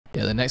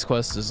the next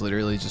quest is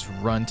literally just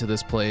run to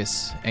this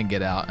place and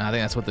get out. And I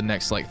think that's what the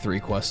next like 3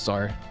 quests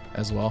are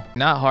as well.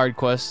 Not hard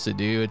quests to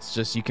do. It's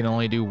just you can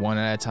only do one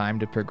at a time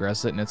to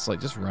progress it. And it's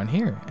like just run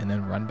here and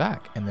then run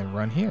back and then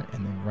run here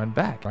and then run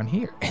back, run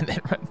here and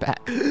then run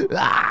back.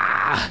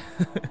 Ah!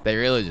 They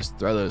really just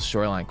throw those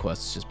Shoreline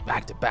quests just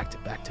back to back to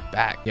back to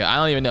back. Yeah, I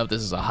don't even know if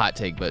this is a hot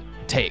take, but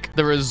take.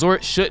 The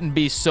resort shouldn't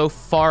be so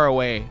far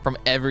away from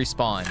every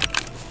spawn.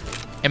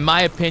 In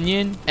my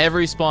opinion,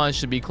 every spawn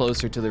should be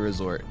closer to the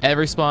resort.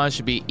 Every spawn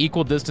should be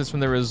equal distance from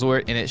the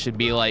resort, and it should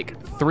be like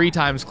 3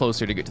 times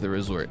closer to get to the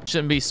resort. It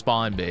shouldn't be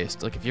spawn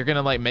based. Like if you're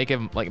gonna like make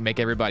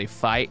everybody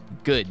fight,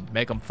 good,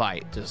 make them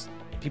fight. Just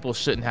people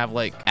shouldn't have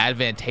like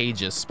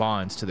advantageous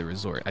spawns to the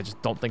resort. I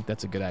just don't think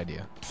that's a good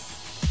idea.